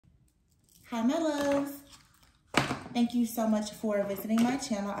Hi, my loves. Thank you so much for visiting my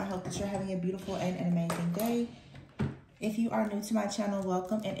channel. I hope that you're having a beautiful and an amazing day. If you are new to my channel,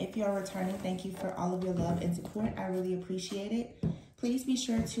 welcome. And if you are returning, thank you for all of your love and support. I really appreciate it. Please be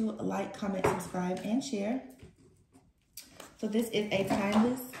sure to like, comment, subscribe, and share. So this is a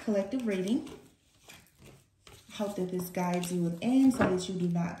timeless collective reading. I hope that this guides you within so that you do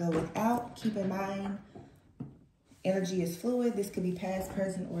not go without. Keep in mind, energy is fluid. This could be past,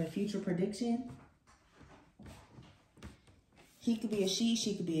 present, or a future prediction. He could be a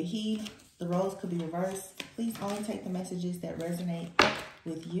she could be a he. The roles could be reversed. Please only take the messages that resonate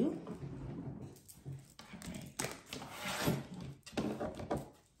with you.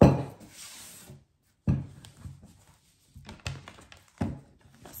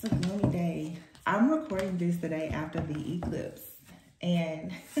 It's a gloomy day. I'm recording this the day after the eclipse,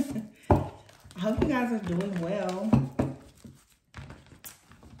 and I hope you guys are doing well.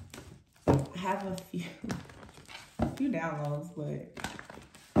 I have a few downloads, but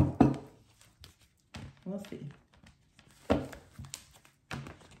we'll see.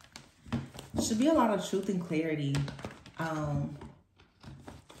 Should be a lot of truth and clarity.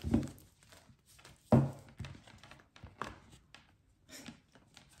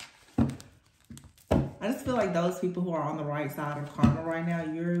 I just feel like those people who are on the right side of karma right now,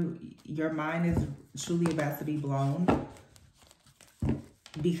 your mind is truly about to be blown,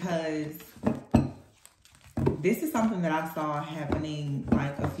 because this is something that I saw happening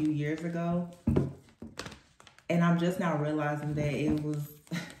like a few years ago, and I'm just now realizing that it was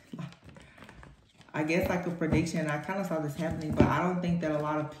I guess like a prediction. I kind of saw this happening, but I don't think that a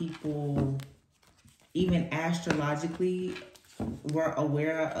lot of people, even astrologically, were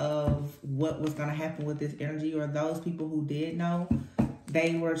aware of what was going to happen with this energy, or those people who did know,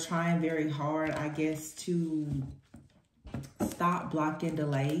 they were trying very hard, I guess, to stop, block, and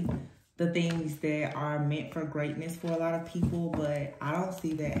delay the things that are meant for greatness for a lot of people, but I don't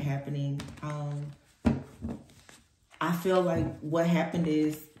see that happening. I feel like what happened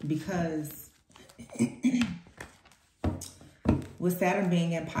is because with Saturn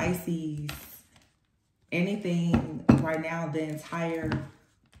being in Pisces, anything right now, the entire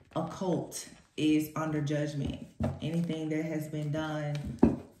occult is under judgment. Anything that has been done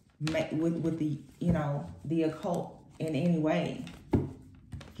with the, the occult in any way.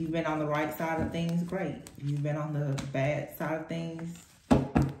 If you've been on the right side of things, great. If you've been on the bad side of things,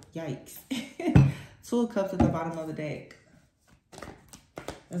 yikes. Two of Cups at the bottom of the deck.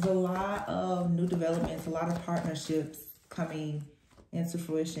 There's a lot of new developments, a lot of partnerships coming into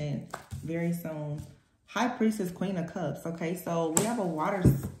fruition very soon. High Priestess, Queen of Cups. Okay, so we have a lot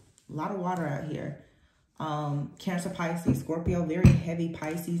of water out here. Cancer, Pisces, Scorpio, very heavy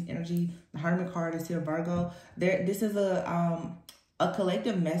Pisces energy. The Hermit card is here, Virgo. This is a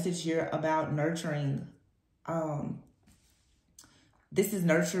collective message here about nurturing. This is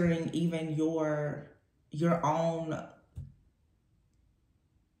nurturing even your own.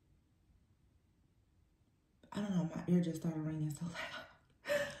 I don't know, my ear just started ringing so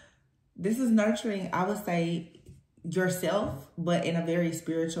loud. This is nurturing, I would say, yourself, but in a very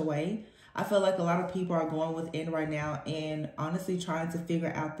spiritual way. I feel like a lot of people are going within right now and honestly trying to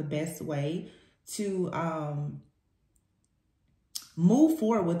figure out the best way to move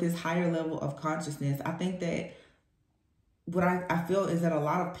forward with this higher level of consciousness. I think that what I feel is that a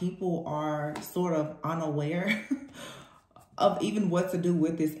lot of people are sort of unaware of even what to do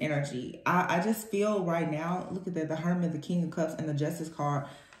with this energy. I just feel right now, look at that, the Hermit, the King of Cups, and the Justice card.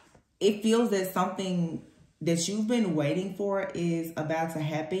 It feels that something that you've been waiting for is about to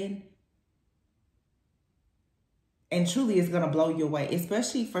happen. And truly it's going to blow you away.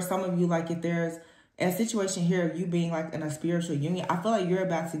 Especially for some of you, like if there's a situation here of you being like in a spiritual union, I feel like you're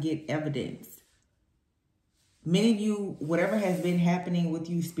about to get evidence. Many of you, whatever has been happening with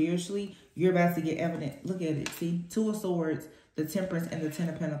you spiritually, you're about to get evidence. Look at it. See? Two of Swords, the Temperance, and the Ten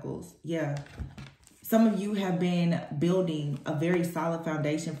of Pentacles. Yeah. Some of you have been building a very solid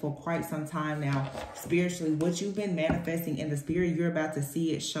foundation for quite some time now. Spiritually, what you've been manifesting in the spirit, you're about to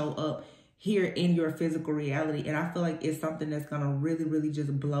see it show up here in your physical reality. And I feel like it's something that's going to really, really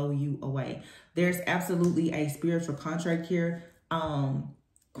just blow you away. There's absolutely a spiritual contract here.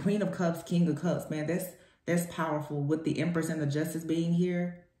 Queen of Cups, King of Cups, man, that's powerful with the Empress and the Justice being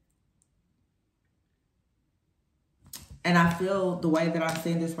here. And I feel the way that I'm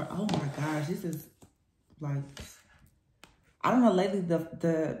saying this for, oh my gosh, this is like, I don't know, lately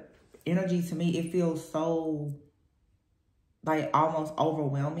the energy to me, it feels so like almost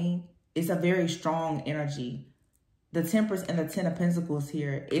overwhelming. It's a very strong energy. The Temperance and the Ten of Pentacles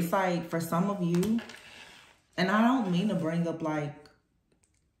here. It's like for some of you, and I don't mean to bring up like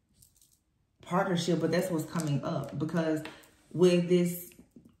partnership, but that's what's coming up, because with this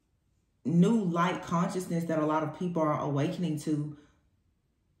new light consciousness that a lot of people are awakening to,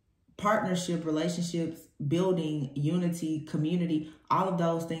 partnership, relationships, building, unity, community, all of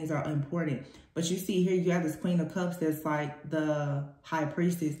those things are important. But you see here, you have this Queen of Cups that's like the High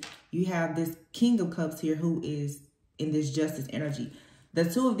Priestess. You have this King of Cups here who is in this justice energy. The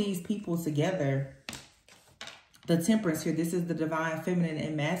two of these people together, the Temperance here, this is the divine feminine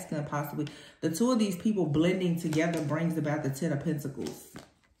and masculine possibly. The two of these people blending together brings about the Ten of Pentacles.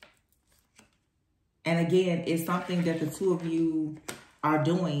 And again, it's something that the two of you are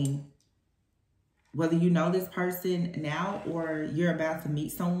doing, whether you know this person now or you're about to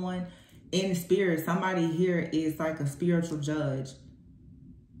meet someone in spirit. Somebody here is like a spiritual judge,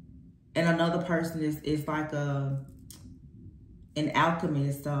 and another person is like an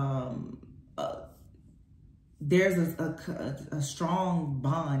alchemist. There's a strong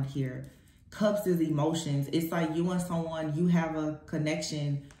bond here. Cups is emotions. It's like you and someone, you have a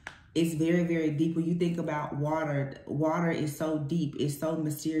connection. It's very, very deep. When you think about water, water is so deep. It's so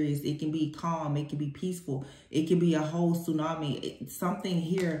mysterious. It can be calm. It can be peaceful. It can be a whole tsunami. Something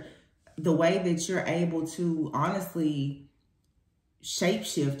here, the way that you're able to honestly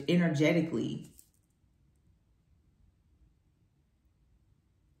shapeshift energetically.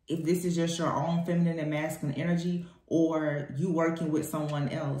 If this is just your own feminine and masculine energy, or you working with someone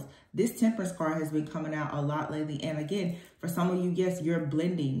else. This Temperance card has been coming out a lot lately. And again, for some of you, yes, you're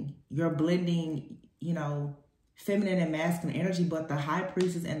blending, you know, feminine and masculine energy, but the High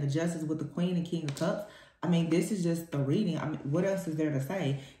Priestess and the Justice with the Queen and King of Cups, I mean, this is just the reading. I mean, what else is there to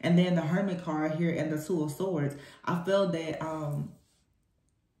say? And then the Hermit card here and the Two of Swords. I feel that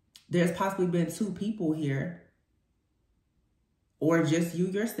there's possibly been two people here, or just you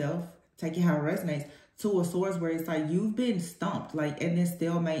yourself, take it how it resonates. Two of Swords, where it's like you've been stumped, like in this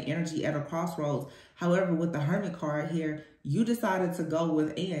stalemate energy at a crossroads. However, with the Hermit card here, you decided to go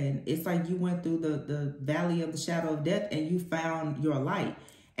within. It's like you went through the valley of the shadow of death and you found your light.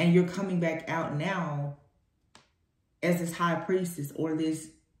 And you're coming back out now as this High Priestess or this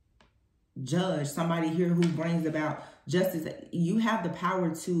judge, somebody here who brings about justice. You have the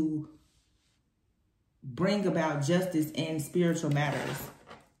power to bring about justice in spiritual matters.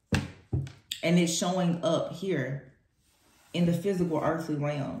 And it's showing up here in the physical earthly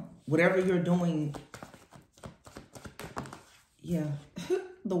realm. Whatever you're doing, yeah,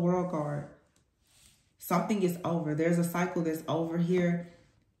 the World card. Something is over. There's a cycle that's over here.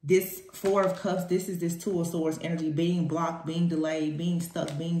 This Four of Cups, this is this Two of Swords energy, being blocked, being delayed, being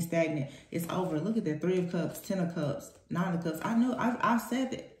stuck, being stagnant. It's over. Look at that. Three of Cups, Ten of Cups, Nine of Cups. I know, I've said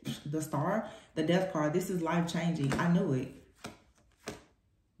that. The Star, the Death card, this is life-changing. I knew it.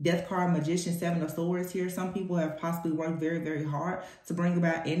 Death card, Magician, Seven of Swords here. Some people have possibly worked very, very hard to bring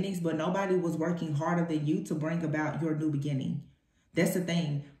about endings, but nobody was working harder than you to bring about your new beginning. That's the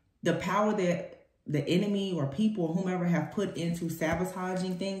thing. The power that the enemy or people or whomever have put into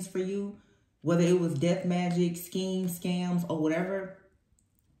sabotaging things for you, whether it was death magic, schemes, scams, or whatever,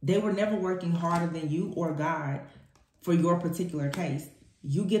 they were never working harder than you or God for your particular case.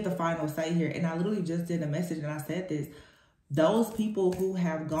 You get the final say here. And I literally just did a message and I said this. Those people who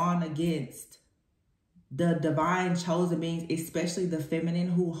have gone against the divine chosen beings, especially the feminine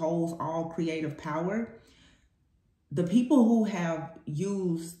who holds all creative power, the people who have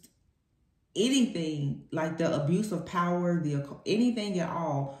used anything like the abuse of power, anything at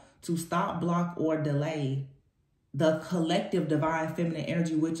all to stop, block, or delay the collective divine feminine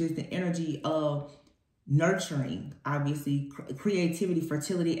energy, which is the energy of nurturing, obviously, creativity,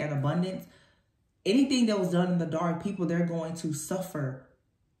 fertility, and abundance. Anything that was done in the dark, people, they're going to suffer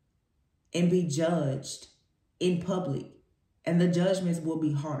and be judged in public. And the judgments will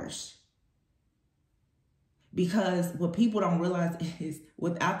be harsh. Because what people don't realize is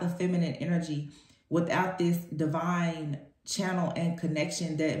without the feminine energy, without this divine channel and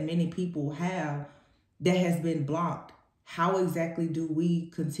connection that many people have that has been blocked, how exactly do we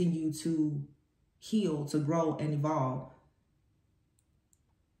continue to heal, to grow, and evolve?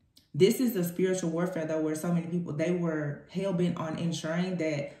 This is the spiritual warfare, though, where so many people, they were hell-bent on ensuring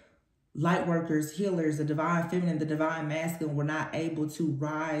that light workers, healers, the divine feminine, the divine masculine were not able to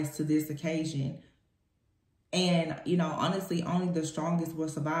rise to this occasion. And, you know, honestly, only the strongest will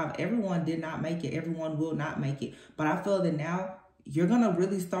survive. Everyone did not make it. Everyone will not make it. But I feel that now you're going to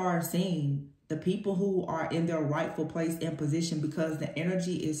really start seeing the people who are in their rightful place and position, because the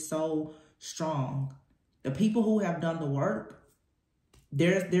energy is so strong. The people who have done the work,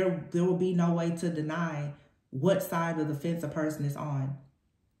 there will be no way to deny what side of the fence a person is on.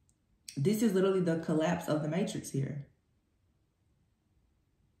 This is literally the collapse of the matrix here.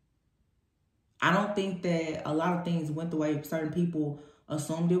 I don't think that a lot of things went the way certain people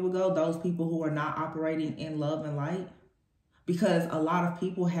assumed it would go. Those people who are not operating in love and light. Because a lot of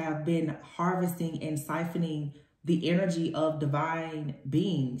people have been harvesting and siphoning the energy of divine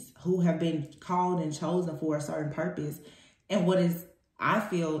beings who have been called and chosen for a certain purpose. And what is, I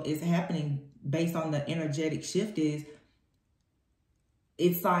feel, is happening based on the energetic shift is,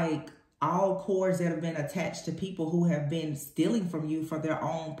 it's like all cords that have been attached to people who have been stealing from you for their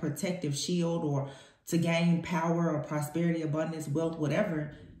own protective shield or to gain power or prosperity, abundance, wealth,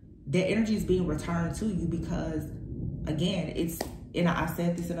 whatever, that energy is being returned to you because, again, it's, and I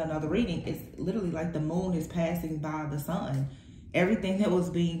said this in another reading, it's literally like the moon is passing by the sun. Everything that was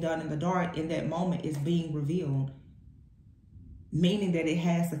being done in the dark in that moment is being revealed, meaning that it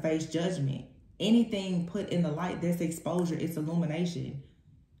has to face judgment. Anything put in the light, that's exposure, it's illumination.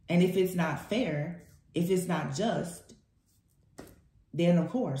 And if it's not fair, if it's not just, then of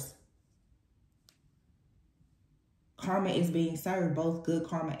course, karma is being served, both good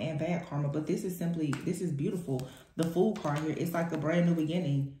karma and bad karma. But this is simply, this is beautiful. The Fool card here, it's like a brand new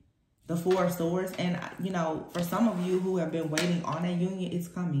beginning. The Four of Swords. And, you know, for some of you who have been waiting on a union, it's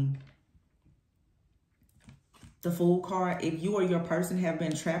coming. The Fool card, if you or your person have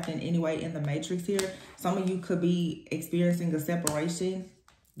been trapped in any way in the matrix here, some of you could be experiencing a separation.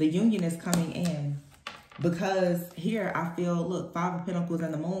 The union is coming in. Because here I feel, look, Five of Pentacles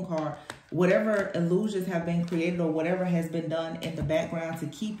and the Moon card, whatever illusions have been created or whatever has been done in the background to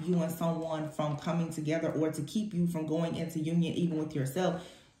keep you and someone from coming together or to keep you from going into union even with yourself,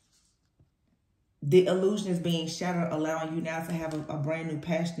 the illusion is being shattered, allowing you now to have a brand new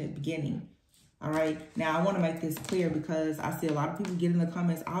passionate beginning. All right. Now, I want to make this clear because I see a lot of people get in the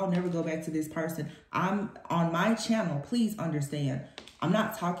comments, I'll never go back to this person. I'm on my channel. Please understand. I'm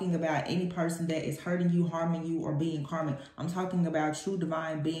not talking about any person that is hurting you, harming you, or being karmic. I'm talking about true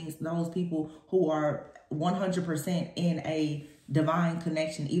divine beings, those people who are 100% in a divine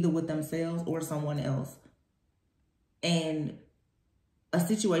connection, either with themselves or someone else. And a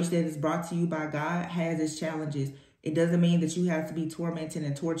situation that is brought to you by God has its challenges. It doesn't mean that you have to be tormented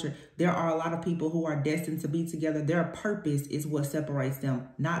and tortured. There are a lot of people who are destined to be together. Their purpose is what separates them,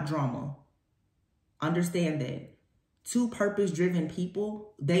 not drama. Understand that. Two purpose-driven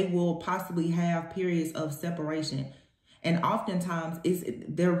people, they will possibly have periods of separation. And oftentimes,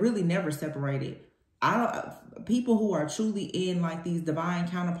 they're really never separated. People who are truly in like these divine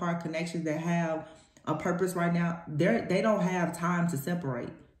counterpart connections that have a purpose right now, they don't have time to separate.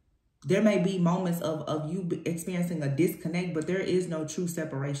 There may be moments of you experiencing a disconnect, but there is no true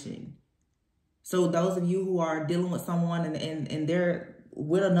separation. So those of you who are dealing with someone and they're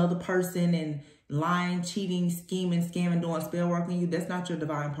with another person and lying, cheating, scheming, scamming, doing spell work on you, that's not your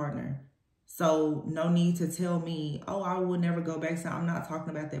divine partner. So no need to tell me, oh, I will never go back. So I'm not talking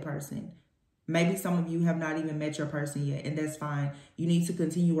about that person. Maybe some of you have not even met your person yet, and that's fine. You need to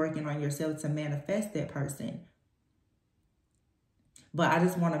continue working on yourself to manifest that person. But I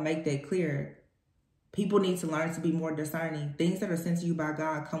just want to make that clear. People need to learn to be more discerning. Things that are sent to you by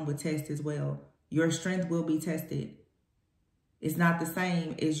God come with tests as well. Your strength will be tested. It's not the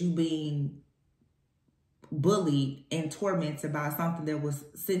same as you being bullied and tormented by something that was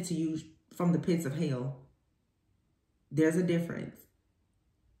sent to you from the pits of hell. There's a difference.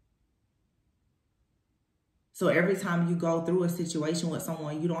 So every time you go through a situation with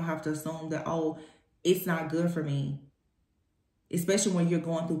someone, you don't have to assume that, oh, it's not good for me. Especially when you're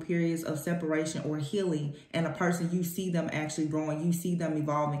going through periods of separation or healing and a person, you see them actually growing, you see them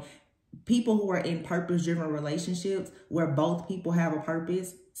evolving. People who are in purpose-driven relationships where both people have a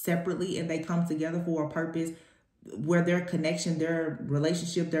purpose separately and they come together for a purpose where their connection, their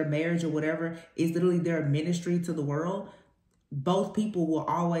relationship, their marriage or whatever is literally their ministry to the world, both people will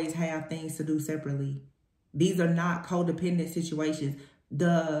always have things to do separately. These are not codependent situations.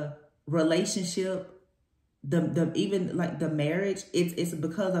 The relationship, even like the marriage, it's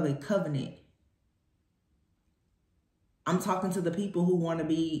because of a covenant. I'm talking to the people who want to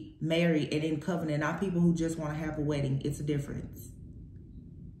be married and in covenant, not people who just want to have a wedding. It's a difference.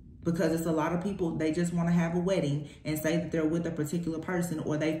 Because it's a lot of people, they just want to have a wedding and say that they're with a particular person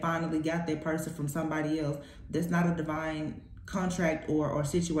or they finally got that person from somebody else. That's not a divine contract or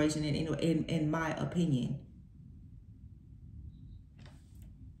situation in my opinion.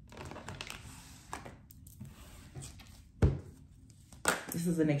 This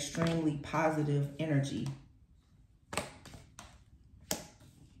is an extremely positive energy.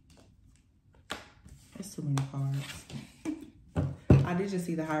 There's too many cards. I did just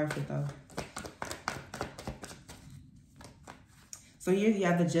see the Hierophant though. So here you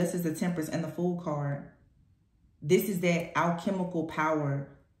have the Justice, the Temperance, and the Fool card. This is that alchemical power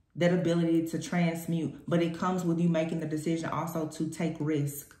that ability to transmute. But it comes with you making the decision also to take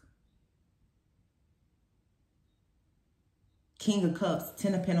risk. King of Cups,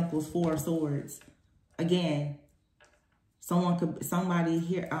 10 of Pentacles, 4 of Swords. Again, somebody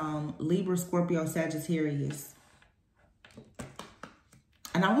here, Libra, Scorpio, Sagittarius.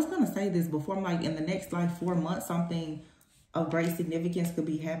 And I was going to say this before, I'm like, in the next like 4 months, something of great significance could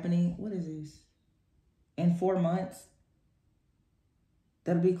be happening. What is this? In 4 months,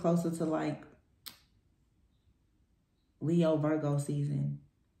 that'll be closer to like Leo, Virgo season.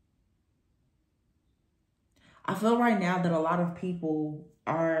 I feel right now that a lot of people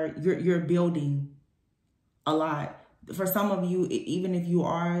are, you're building a lot. For some of you, even if you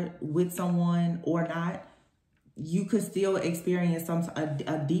are with someone or not, you could still experience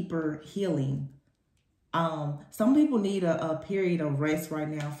a deeper healing. Some people need a period of rest right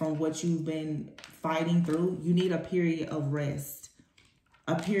now from what you've been fighting through. You need a period of rest,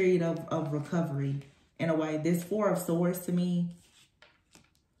 a period of recovery. In a way, this 4 of Swords to me,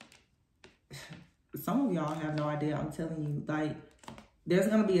 some of y'all have no idea. I'm telling you, like, there's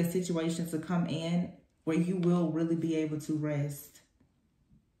going to be a situation to come in where you will really be able to rest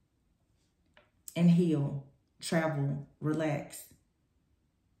and heal, travel, relax.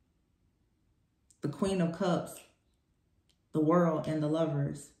 The Queen of Cups, the World, and the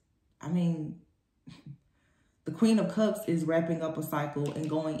Lovers. I mean, the Queen of Cups is wrapping up a cycle and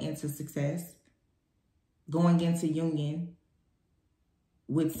going into success, going into union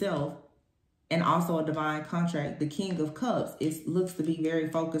with self, and also a divine contract. The King of Cups looks to be very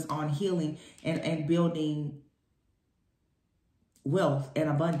focused on healing and building wealth and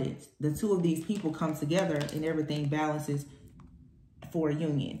abundance. The two of these people come together and everything balances for a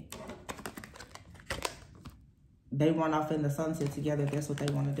union. They run off in the sunset together. That's what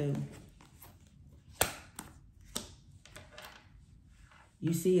they want to do.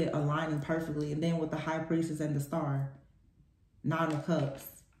 You see it aligning perfectly. And then with the High Priestess and the Star, 9 of Cups.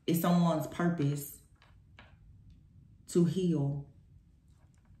 It's someone's purpose to heal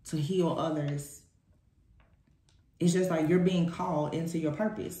others. It's just like you're being called into your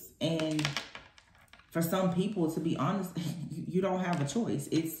purpose. And for some people, to be honest, you don't have a choice.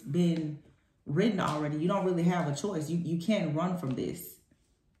 It's been written already. You don't really have a choice. You can't run from this.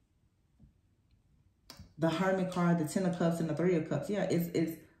 The Hermit card, the 10 of Cups, and the 3 of Cups. Yeah,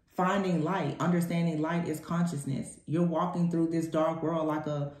 it's finding light. Understanding light is consciousness. You're walking through this dark world like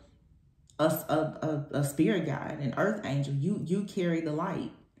a spirit guide, an earth angel. You carry the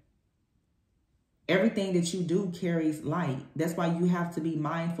light. Everything that you do carries light. That's why you have to be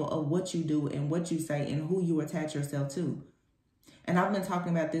mindful of what you do and what you say and who you attach yourself to. And I've been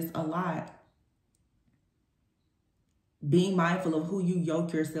talking about this a lot. Being mindful of who you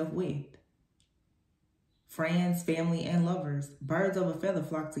yoke yourself with. Friends, family, and lovers. Birds of a feather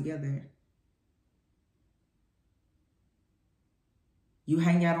flock together. You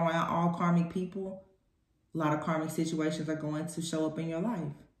hang out around all karmic people, a lot of karmic situations are going to show up in your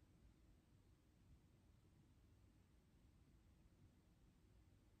life.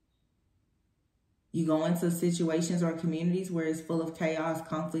 You go into situations or communities where it's full of chaos,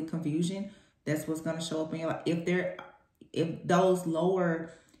 conflict, confusion. That's what's going to show up in your life. If those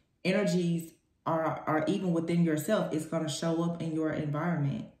lower energies are even within yourself, it's going to show up in your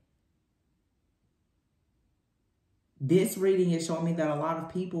environment. This reading is showing me that a lot of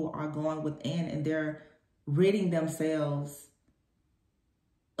people are going within and they're ridding themselves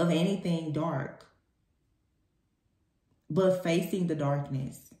of anything dark, but facing the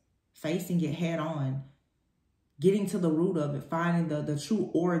darkness, facing it head on, getting to the root of it, finding the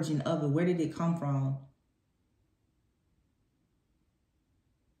true origin of it. Where did it come from?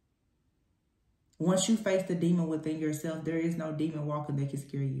 Once you face the demon within yourself, there is no demon walking that can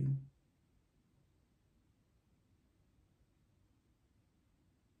scare you.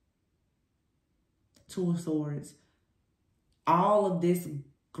 Two of Swords. All of this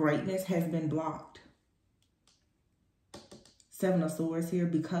greatness has been blocked. 7 of Swords here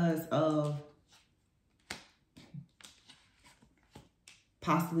because of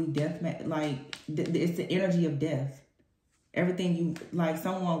possibly death. Like, it's the energy of death. Everything you, like,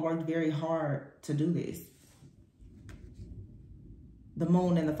 someone worked very hard to do this. The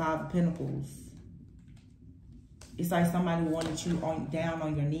Moon and the 5 of Pentacles. It's like somebody wanted you down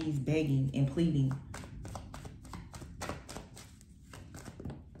on your knees, begging and pleading.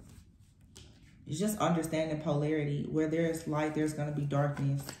 It's just understanding polarity. Where there's light, there's going to be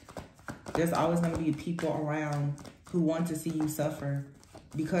darkness. There's always going to be people around who want to see you suffer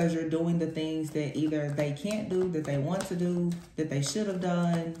because you're doing the things that either they can't do, that they want to do, that they should have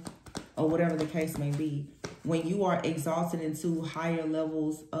done, or whatever the case may be. when you are exalted into higher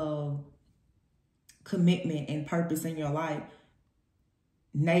levels of commitment and purpose in your life,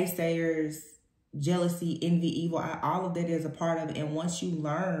 naysayers, jealousy, envy, evil, all of that is a part of it. And once you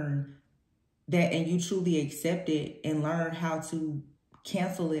learn that and you truly accept it and learn how to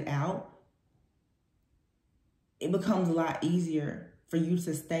cancel it out, it becomes a lot easier for you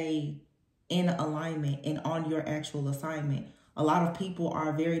to stay in alignment and on your actual assignment. A lot of people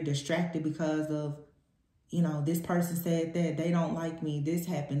are very distracted because of, you know, this person said that, they don't like me, this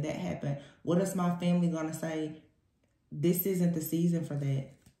happened, that happened. What is my family going to say? This isn't the season for that.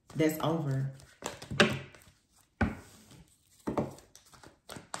 That's over.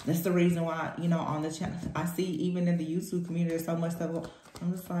 That's the reason why, you know, on the channel, I see even in the YouTube community, there's so much stuff.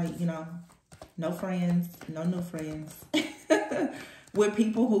 I'm just like, you know, no friends, no new friends. With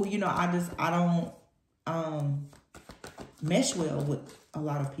people who, you know, I don't mesh well with a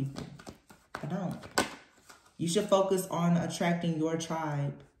lot of people. I don't. You should focus on attracting your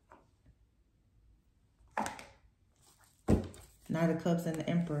tribe. Knight of Cups and the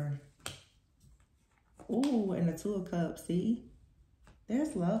Emperor. Ooh, and the Two of Cups, see?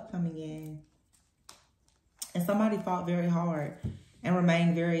 There's love coming in. And somebody fought very hard and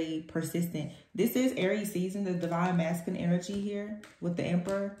remained very persistent. This is Aries season, the divine masculine energy here with the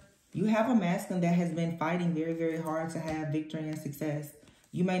Emperor. You have a masculine that has been fighting very, very hard to have victory and success.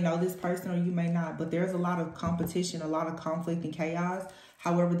 You may know this person or you may not, but there's a lot of competition, a lot of conflict and chaos.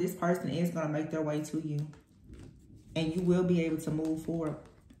 However, this person is going to make their way to you. And you will be able to move forward.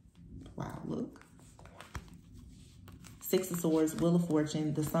 Wow, look. Six of Swords, Wheel of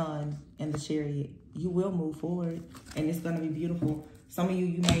Fortune, the Sun, and the Chariot. You will move forward, and it's going to be beautiful. Some of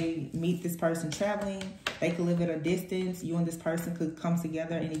you may meet this person traveling. They could live at a distance. You and this person could come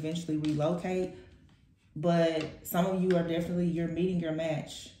together and eventually relocate. But some of you are definitely, you're meeting your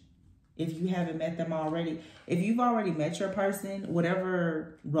match. If you haven't met them already. If you've already met your person,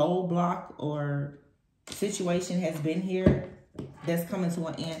 whatever roadblock or situation has been here, that's coming to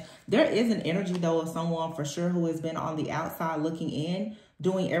an end. There is an energy, though, of someone for sure who has been on the outside looking in,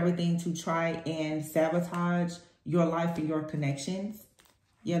 doing everything to try and sabotage your life and your connections.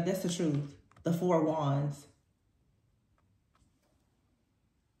 Yeah, that's the truth. The Four of Wands.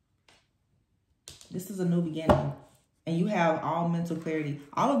 This is a new beginning. And you have all mental clarity.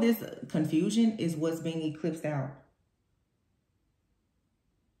 All of this confusion is what's being eclipsed out.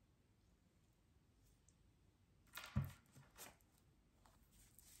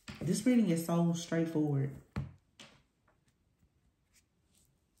 This reading is so straightforward.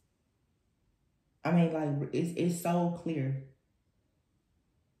 I mean, like, it's so clear.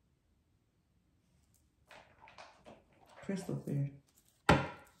 Crystal clear. I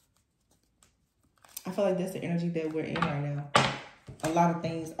feel like that's the energy that we're in right now. A lot of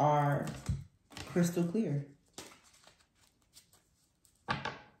things are crystal clear.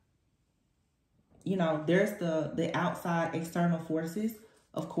 You know, there's the outside external forces.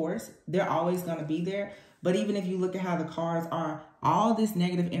 Of course, they're always going to be there. But even if you look at how the cards are, all this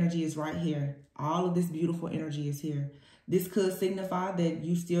negative energy is right here. All of this beautiful energy is here. This could signify that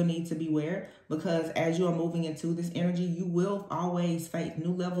you still need to beware, because as you are moving into this energy, you will always face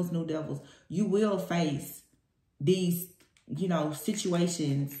new levels, new devils. You will face these, you know,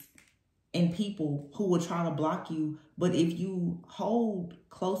 situations and people who will try to block you. But if you hold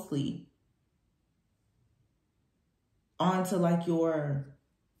closely onto like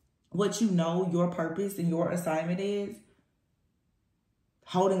what you know your purpose and your assignment is,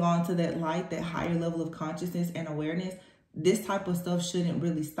 holding on to that light, that higher level of consciousness and awareness, this type of stuff shouldn't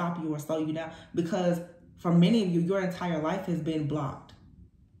really stop you or slow you down, because for many of you, your entire life has been blocked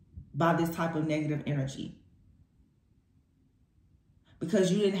by this type of negative energy. Because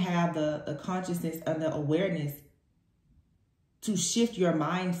you didn't have the consciousness and the awareness to shift your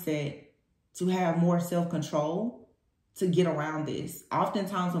mindset to have more self-control to get around this.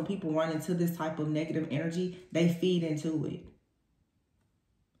 Oftentimes when people run into this type of negative energy, they feed into it.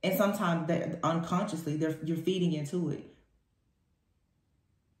 And sometimes unconsciously, you're feeding into it.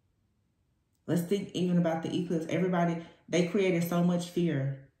 Let's think even about the eclipse. Everybody, they created so much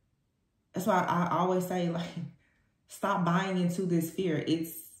fear. That's why I always say, like, stop buying into this fear.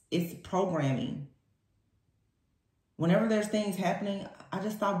 It's programming. Whenever there's things happening, I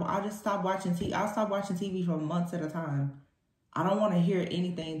just stop watching TV. I'll stop watching TV for months at a time. I don't want to hear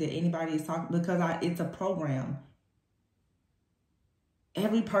anything that anybody is talking, because it's a program.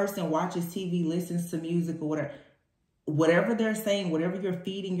 Every person watches TV, listens to music or whatever. Whatever they're saying, whatever you're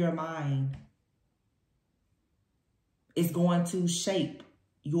feeding your mind, is going to shape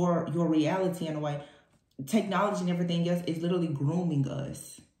your reality in a way. Technology and everything else is literally grooming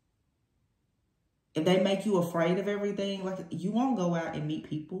us. If they make you afraid of everything, like, you won't go out and meet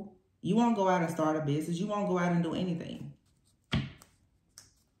people. You won't go out and start a business. You won't go out and do anything.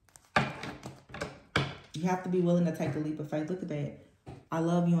 You have to be willing to take a leap of faith. Look at that. I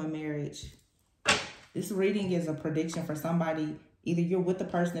love you in marriage. This reading is a prediction for somebody. Either you're with the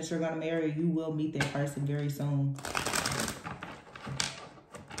person that you're going to marry, or you will meet that person very soon.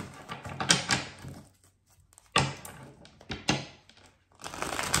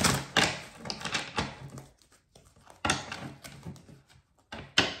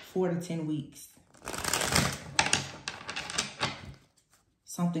 Four to 10 weeks.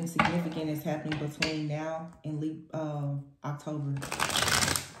 Something significant is happening between now and October.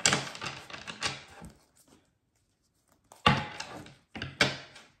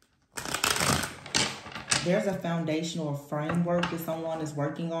 There's a foundational framework that someone is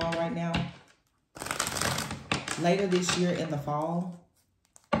working on right now. Later this year in the fall,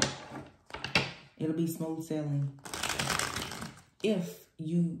 it'll be smooth sailing if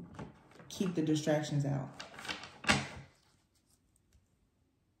you keep the distractions out.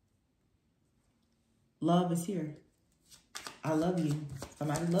 Love is here. I love you.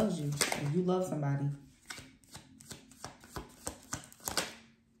 Somebody loves you, and you love somebody.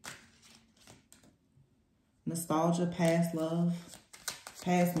 Nostalgia, past love,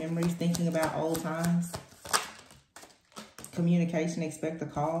 past memories, thinking about old times. Communication, expect a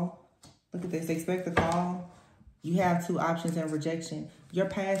call. Look at this, expect a call. You have two options in rejection. Your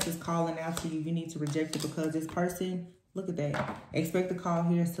past is calling out to you. You need to reject it because this person, look at that. Expect a call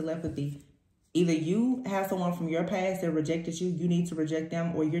here is telepathy. Either you have someone from your past that rejected you, you need to reject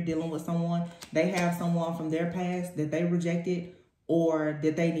them, or you're dealing with someone, they have someone from their past that they rejected or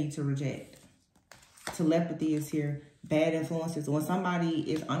that they need to reject. Telepathy is here. Bad influences. When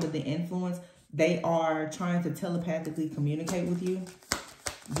somebody is under the influence, they are trying to telepathically communicate with you.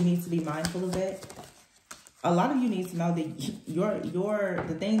 You need to be mindful of that. A lot of you need to know that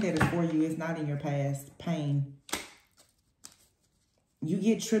the thing that is for you is not in your past. Pain. You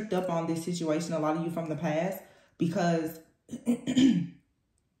get tripped up on this situation, a lot of you from the past, because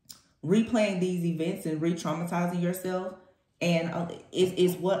replaying these events and re-traumatizing yourself and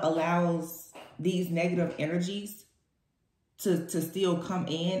is what allows these negative energies to still come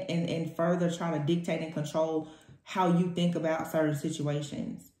in and further try to dictate and control how you think about certain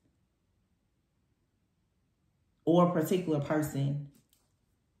situations or a particular person.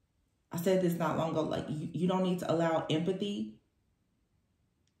 I said this not long ago, like you don't need to allow empathy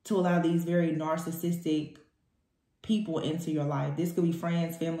to allow these very narcissistic people into your life. This could be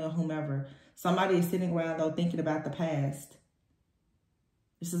friends, family, or whomever. Somebody is sitting around, though, thinking about the past.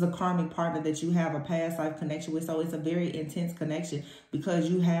 This is a karmic partner that you have a past life connection with. So it's a very intense connection because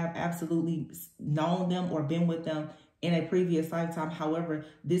you have absolutely known them or been with them in a previous lifetime. However,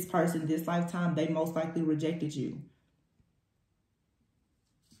 this person, this lifetime, they most likely rejected you.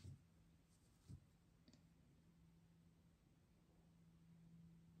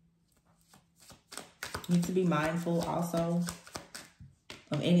 You need to be mindful also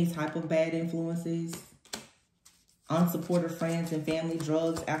of any type of bad influences, unsupportive friends and family,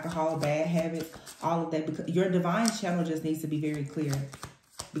 drugs, alcohol, bad habits, all of that. Because your divine channel just needs to be very clear,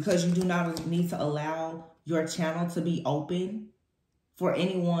 because you do not need to allow your channel to be open for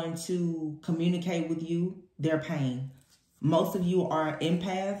anyone to communicate with you their pain. Most of you are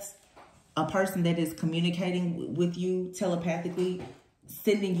empaths, a person that is communicating with you telepathically,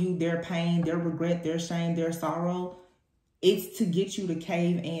 sending you their pain, their regret, their shame, their sorrow. It's to get you to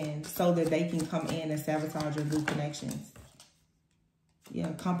cave in so that they can come in and sabotage your new connections.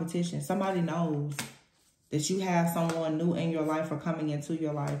 Yeah, competition. Somebody knows that you have someone new in your life or coming into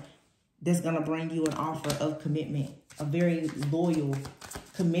your life that's going to bring you an offer of commitment. A very loyal,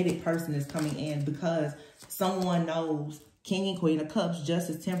 committed person is coming in because someone knows King and Queen of Cups,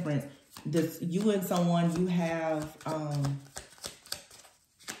 Justice, Temperance. You and someone, you have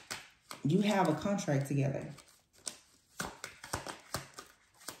a contract together.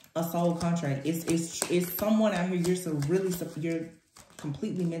 A soul contract. It's someone out here you're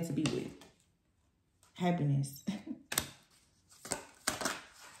completely meant to be with. Happiness.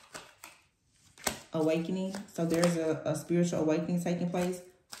 Awakening. So there's a spiritual awakening taking place.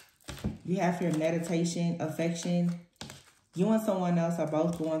 You have here meditation, affection. You and someone else are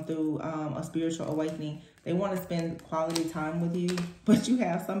both going through a spiritual awakening. They want to spend quality time with you, but you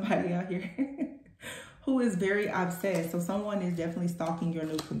have somebody out here who is very obsessed. So someone is definitely stalking your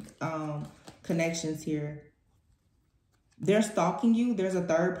new connections here. They're stalking you. There's a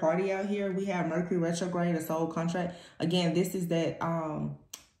third party out here. We have Mercury retrograde, a soul contract. Again, this is that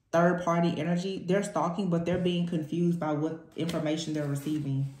third party energy. They're stalking, but they're being confused by what information they're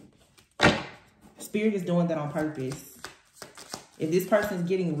receiving. Spirit is doing that on purpose. If this person is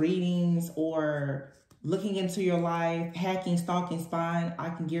getting readings or looking into your life, hacking, stalking, spying, I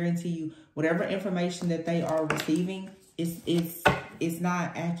can guarantee you whatever information that they are receiving it's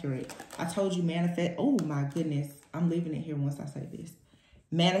not accurate. I told you manifest. Oh my goodness. I'm leaving it here once I say this.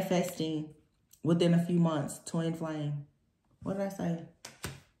 Manifesting within a few months. Twin flame. What did I say?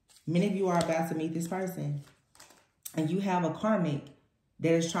 Many of you are about to meet this person. And you have a karmic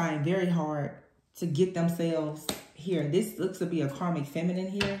that is trying very hard to get themselves here. This looks to be a karmic feminine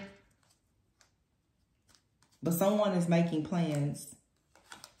here. But someone is making plans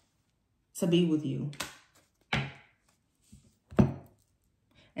to be with you.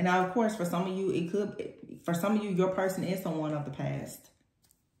 And now, of course, for some of you, your person is someone of the past.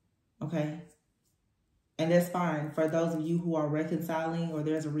 Okay? And that's fine for those of you who are reconciling or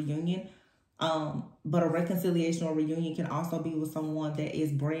there's a reunion. But a reconciliation or reunion can also be with someone that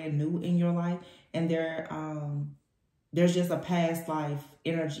is brand new in your life. And there's just a past life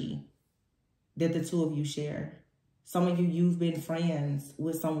energy that the two of you share. Some of you, you've been friends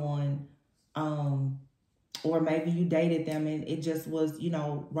with someone, or maybe you dated them and it just was, you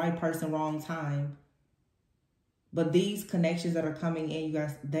know, right person, wrong time. But these connections that are coming in, you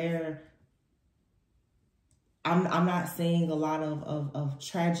guys, I'm not seeing a lot of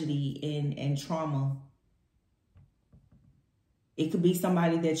tragedy and trauma. It could be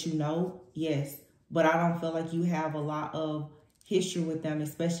somebody that you know, yes, but I don't feel like you have a lot of history with them,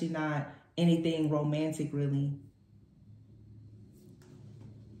 especially not anything romantic, really.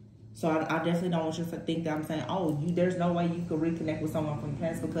 So I definitely don't want you to think that I'm saying, oh, there's no way you could reconnect with someone from the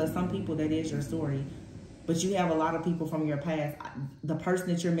past, because some people, that is your story. But you have a lot of people from your past. The person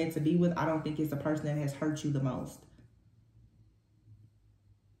that you're meant to be with, I don't think is the person that has hurt you the most.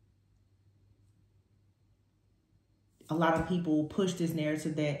 A lot of people push this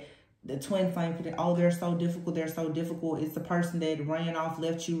narrative that the twin flame, oh, they're so difficult, they're so difficult. It's the person that ran off,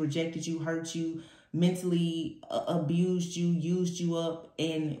 left you, rejected you, hurt you, mentally abused you, used you up,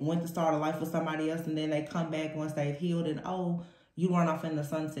 and went to start a life with somebody else, and then they come back once they've healed, and oh, you run off in the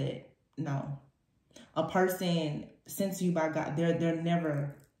sunset. No. A person sent to you by God, they're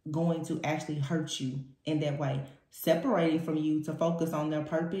never going to actually hurt you in that way. Separating from you to focus on their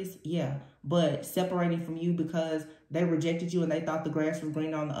purpose, yeah. But separating from you because they rejected you and they thought the grass was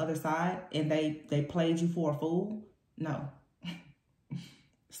green on the other side and they played you for a fool, no.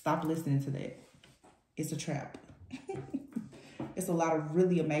 Stop listening to that. It's a trap. It's a lot of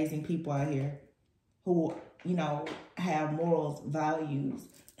really amazing people out here who, you know, have morals, values,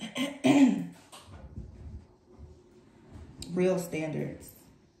 real standards.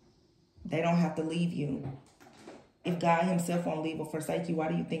 They don't have to leave you. If God himself won't leave or forsake you, why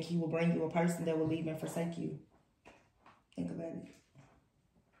do you think he will bring you a person that will leave and forsake you? Think about it.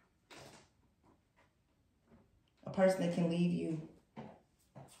 A person that can leave you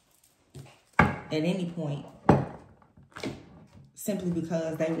at any point simply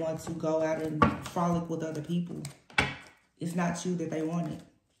because they want to go out and frolic with other people. It's not you that they wanted.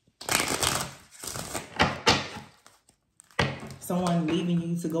 Someone leaving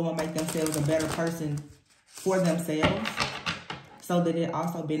you to go and make themselves a better person for themselves so that it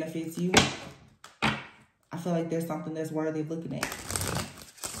also benefits you. I feel like there's something that's worthy of looking at.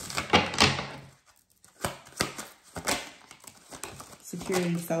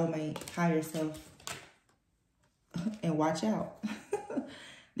 Security, soulmate, higher self, and watch out.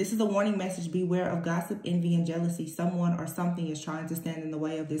 This is a warning message. Beware of gossip, envy, and jealousy. Someone or something is trying to stand in the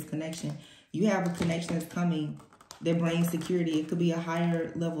way of this connection. You have a connection that's coming that brings security. It could be a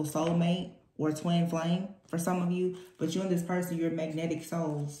higher level soulmate or a twin flame for some of you, but you and this person, you're magnetic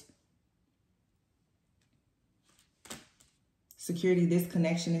souls. Security, this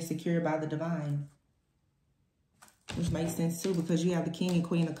connection is secured by the divine. Which makes sense too, because you have the King and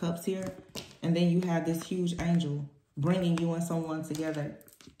Queen of Cups here, and then you have this huge angel bringing you and someone together.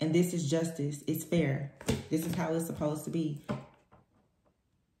 And this is justice. It's fair. This is how it's supposed to be.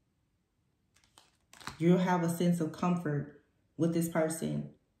 You'll have a sense of comfort with this person.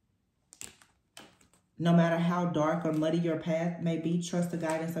 No matter how dark or muddy your path may be, trust the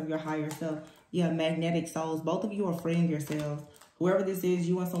guidance of your higher self. Yeah, magnetic souls. Both of you are freeing yourselves. Whoever this is,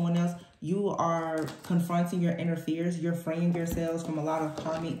 you and someone else, you are confronting your inner fears. You're freeing yourselves from a lot of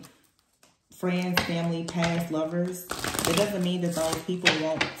karmic friends, family, past lovers. It doesn't mean that those people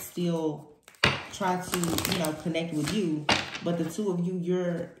won't still try to, you know, connect with you. But the two of you,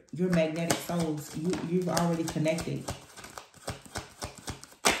 you're magnetic souls. You've already connected.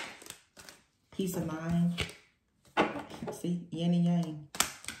 Peace of mind. See, yin and yang.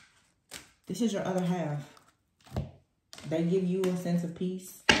 This is your other half. They give you a sense of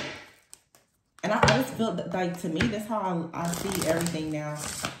peace. And And I just feel that, like, to me, that's how I see everything now.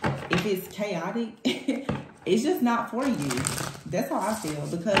 If it's chaotic, it's just not for you. That's how I feel.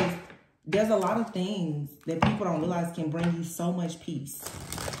 Because there's a lot of things that people don't realize can bring you so much peace.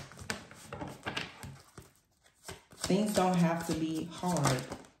 Things don't have to be hard.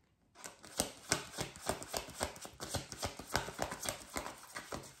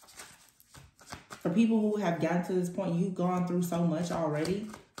 For people who have gotten to this point, you've gone through so much already.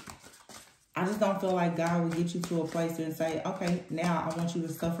 I just don't feel like God will get you to a place and say, okay, now I want you to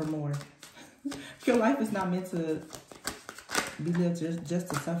suffer more. Your life is not meant to be lived just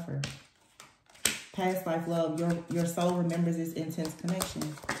to suffer. Past life love, your soul remembers its intense connection.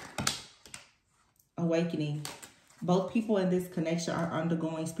 Awakening. Both people in this connection are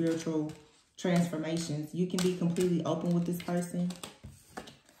undergoing spiritual transformations. You can be completely open with this person.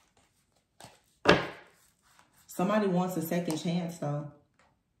 Somebody wants a second chance, though.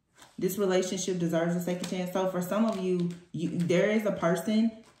 This relationship deserves a second chance. So for some of you, there is a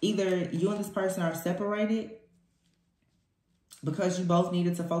person, either you and this person are separated because you both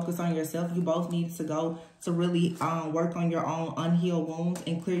needed to focus on yourself. You both needed to go to really work on your own unhealed wounds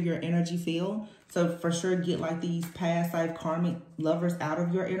and clear your energy field. So for sure, get like these past life karmic lovers out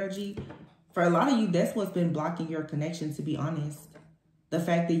of your energy. For a lot of you, that's what's been blocking your connection, to be honest. The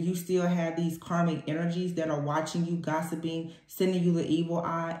fact that you still have these karmic energies that are watching you, gossiping, sending you the evil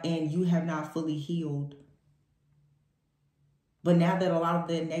eye, and you have not fully healed. But now that a lot of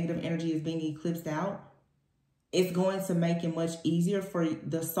the negative energy is being eclipsed out, it's going to make it much easier for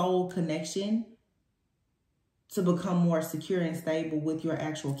the soul connection to become more secure and stable with your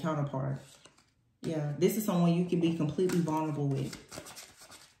actual counterpart. Yeah, this is someone you can be completely vulnerable with.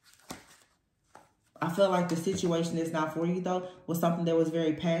 I feel like the situation that's not for you, though, was something that was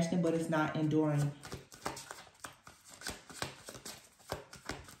very passionate, but it's not enduring.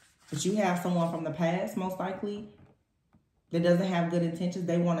 But you have someone from the past, most likely, that doesn't have good intentions.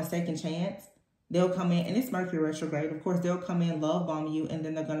 They want a second chance. They'll come in, and it's Mercury retrograde. Of course, they'll come in, love bomb you, and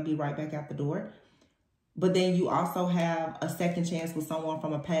then they're going to be right back out the door. But then you also have a second chance with someone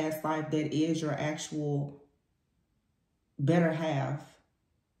from a past life that is your actual better half.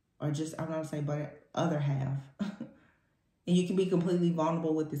 Or just, I'm not going to say better, other half. And you can be completely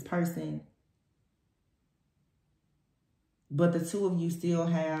vulnerable with this person. But the two of you still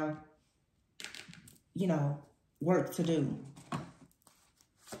have, you know, work to do.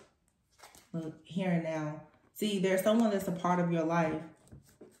 Look, here and now. See, there's someone that's a part of your life,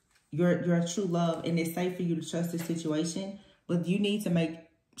 your true love, and it's safe for you to trust this situation. But you need to make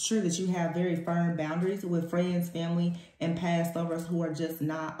sure that you have very firm boundaries with friends, family, and past lovers who are just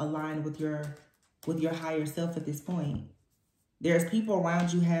not aligned with your higher self at this point. There's people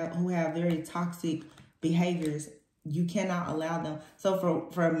around you who have very toxic behaviors. You cannot allow them. So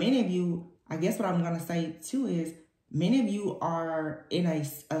for many of you, I guess what I'm going to say too is, many of you are in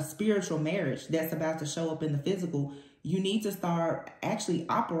a spiritual marriage that's about to show up in the physical. You need to start actually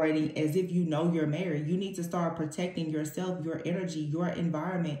operating as if you know you're married. You need to start protecting yourself, your energy, your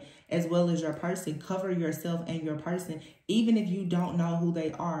environment, as well as your person. Cover yourself and your person, even if you don't know who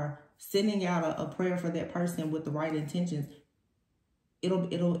they are. Sending out a prayer for that person with the right intentions, it'll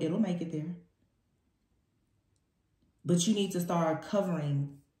make it there. But you need to start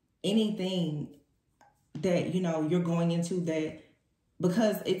covering anything that, you know, you're going into that,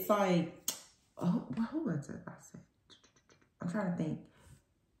 because it's like, oh, who was it I said? I'm trying to think.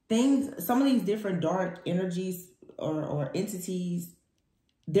 Things, some of these different dark energies or entities,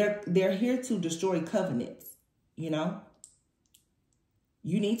 they're here to destroy covenants, you know?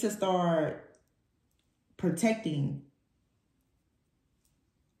 You need to start protecting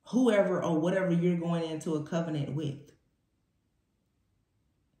whoever or whatever you're going into a covenant with.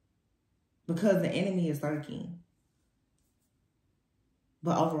 Because the enemy is lurking.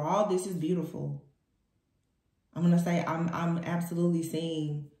 But overall, this is beautiful. I'm going to say I'm absolutely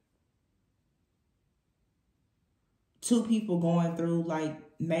seeing two people going through like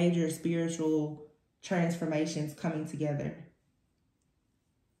major spiritual transformations coming together.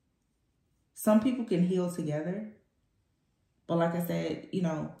 Some people can heal together. But like I said, you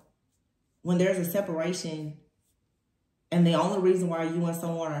know, when there's a separation and the only reason why you and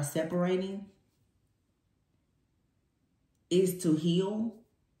someone are separating is to heal,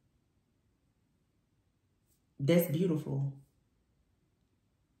 that's beautiful.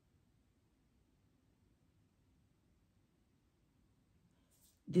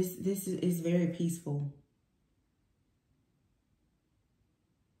 This is very peaceful.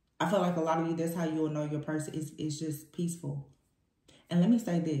 I feel like a lot of you, that's how you'll know your person is just peaceful. And let me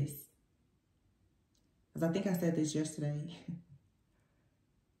say this, because I think I said this yesterday.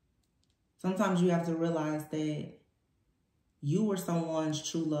 Sometimes you have to realize that you were someone's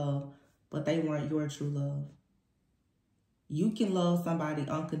true love, but they weren't your true love. You can love somebody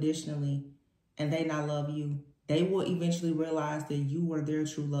unconditionally and they not love you. They will eventually realize that you were their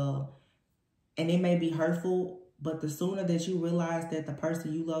true love. And it may be hurtful, but the sooner that you realize that the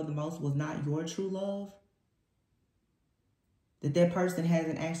person you love the most was not your true love, that person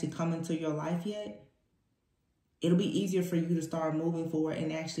hasn't actually come into your life yet, it'll be easier for you to start moving forward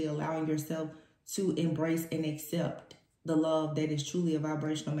and actually allowing yourself to embrace and accept the love that is truly a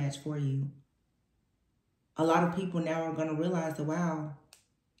vibrational match for you. A lot of people now are going to realize that, wow,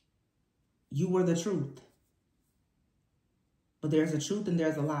 you were the truth. But there's a truth and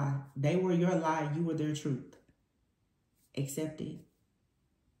there's a lie. They were your lie. You were their truth. Accept it.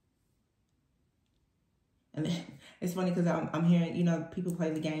 And it's funny because I'm hearing, you know, people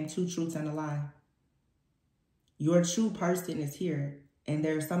play the game, two truths and a lie. Your true person is here, and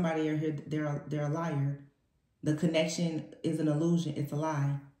there's somebody here, they're a liar. The connection is an illusion. It's a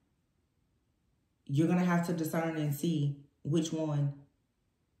lie. You're going to have to discern and see which one.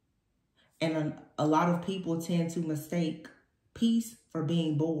 And a lot of people tend to mistake peace for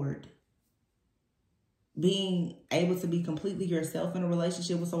being bored. Being able to be completely yourself in a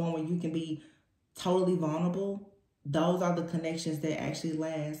relationship with someone where you can be totally vulnerable, those are the connections that actually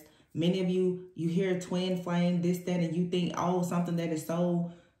last. Many of you hear twin flame, this, that, and you think, oh, something that is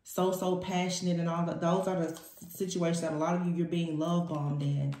so passionate and all that. Those are the situations that a lot of you're being love bombed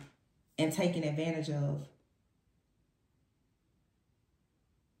in and taken advantage of.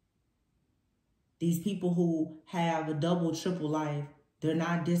 These people who have a double, triple life, they're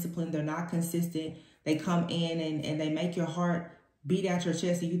not disciplined, they're not consistent. They come in and they make your heart beat out your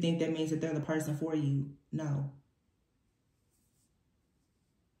chest and you think that means that they're the person for you. No.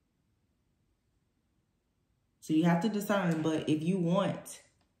 So you have to discern, but if you want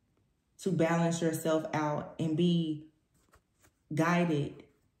to balance yourself out and be guided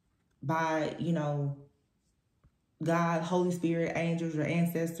by, you know, God, Holy Spirit, angels, your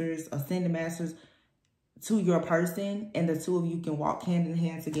ancestors, ascended masters to your person, and the two of you can walk hand in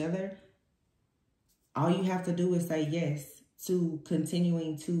hand together, all you have to do is say yes to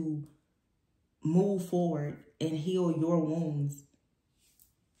continuing to move forward and heal your wounds.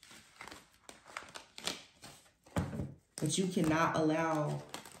 But you cannot allow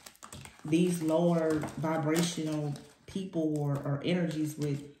these lower vibrational people or energies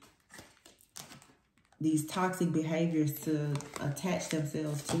with these toxic behaviors to attach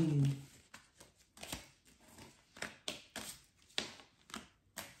themselves to you.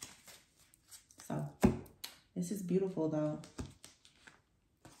 So, this is beautiful though.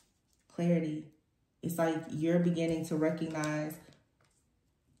 Clarity. It's like you're beginning to recognize,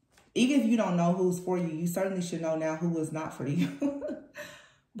 even if you don't know who's for you, you certainly should know now who is not for you.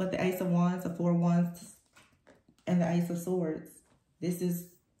 But the Ace of Wands, the Four of Wands, and the Ace of Swords. This is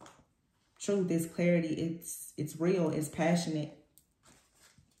truth, it's clarity, it's real, it's passionate.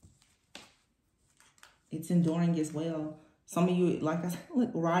 It's enduring as well. Some of you, like I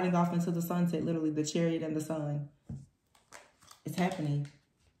said, riding off into the sunset, literally the chariot and the sun. It's happening.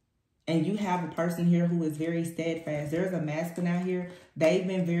 And you have a person here who is very steadfast. There's a masculine out here. They've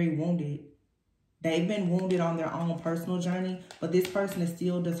been very wounded. They've been wounded on their own personal journey, but this person is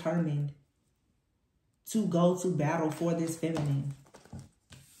still determined to go to battle for this feminine.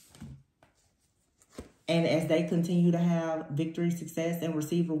 And as they continue to have victory, success, and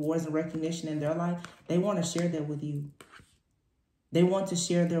receive rewards and recognition in their life, they want to share that with you. They want to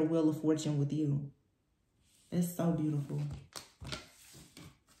share their wheel of fortune with you. It's so beautiful.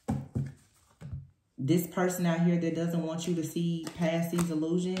 This person out here that doesn't want you to see past these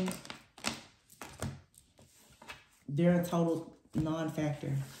illusions, they're a total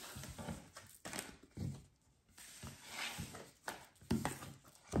non-factor.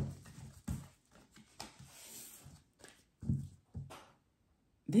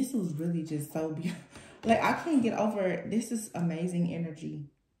 This was really just so beautiful. Like, I can't get over it. This is amazing energy.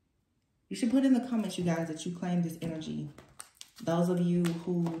 You should put in the comments, you guys, that you claim this energy. Those of you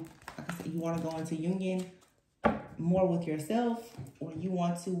who, like I said, you want to go into union more with yourself, or you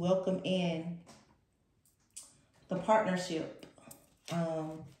want to welcome in the partnership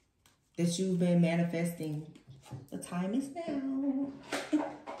that you've been manifesting. The time is now.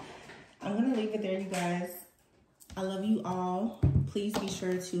 I'm going to leave it there, you guys. I love you all. Please be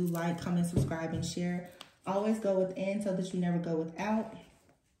sure to like, comment, subscribe, and share. Always go within so that you never go without.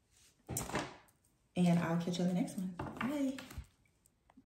 And I'll catch you on the next one.